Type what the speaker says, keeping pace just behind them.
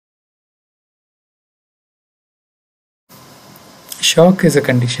Shock is a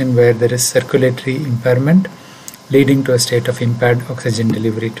condition where there is circulatory impairment leading to a state of impaired oxygen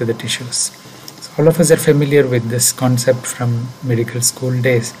delivery to the tissues. So all of us are familiar with this concept from medical school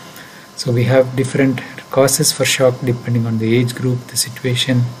days. So we have different causes for shock depending on the age group, the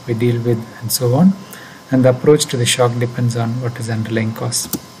situation we deal with, and so on. And the approach to the shock depends on what is the underlying cause.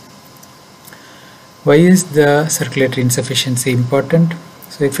 Why is the circulatory insufficiency important?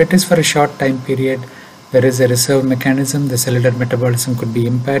 So if it is for a short time period, there is a reserve mechanism, the cellular metabolism could be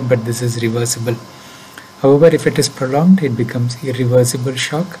impaired, but this is reversible. However, if it is prolonged, it becomes irreversible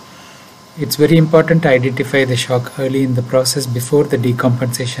shock. It's very important to identify the shock early in the process before the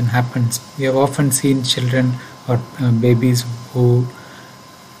decompensation happens. We have often seen children or babies who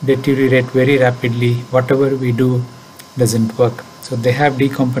deteriorate very rapidly. Whatever we do doesn't work. So they have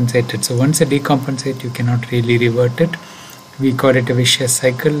decompensated. So once they decompensate, you cannot really revert it. We call it a vicious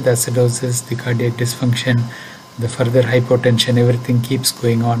cycle. The acidosis, the cardiac dysfunction, the further hypotension, everything keeps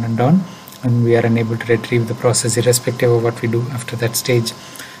going on, and we are unable to retrieve the process irrespective of what we do after that stage.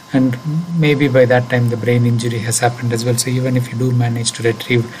 And maybe by that time the brain injury has happened as well. So even if you do manage to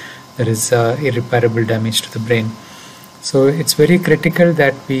retrieve, there is irreparable damage to the brain. So it's very critical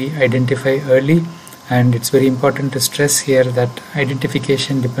that we identify early, and it's very important to stress here that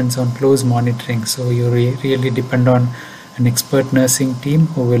identification depends on close monitoring. So you really depend on an expert nursing team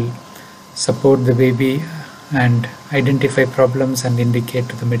who will support the baby and identify problems and indicate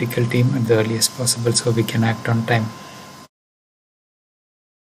to the medical team at the earliest possible so we can act on time.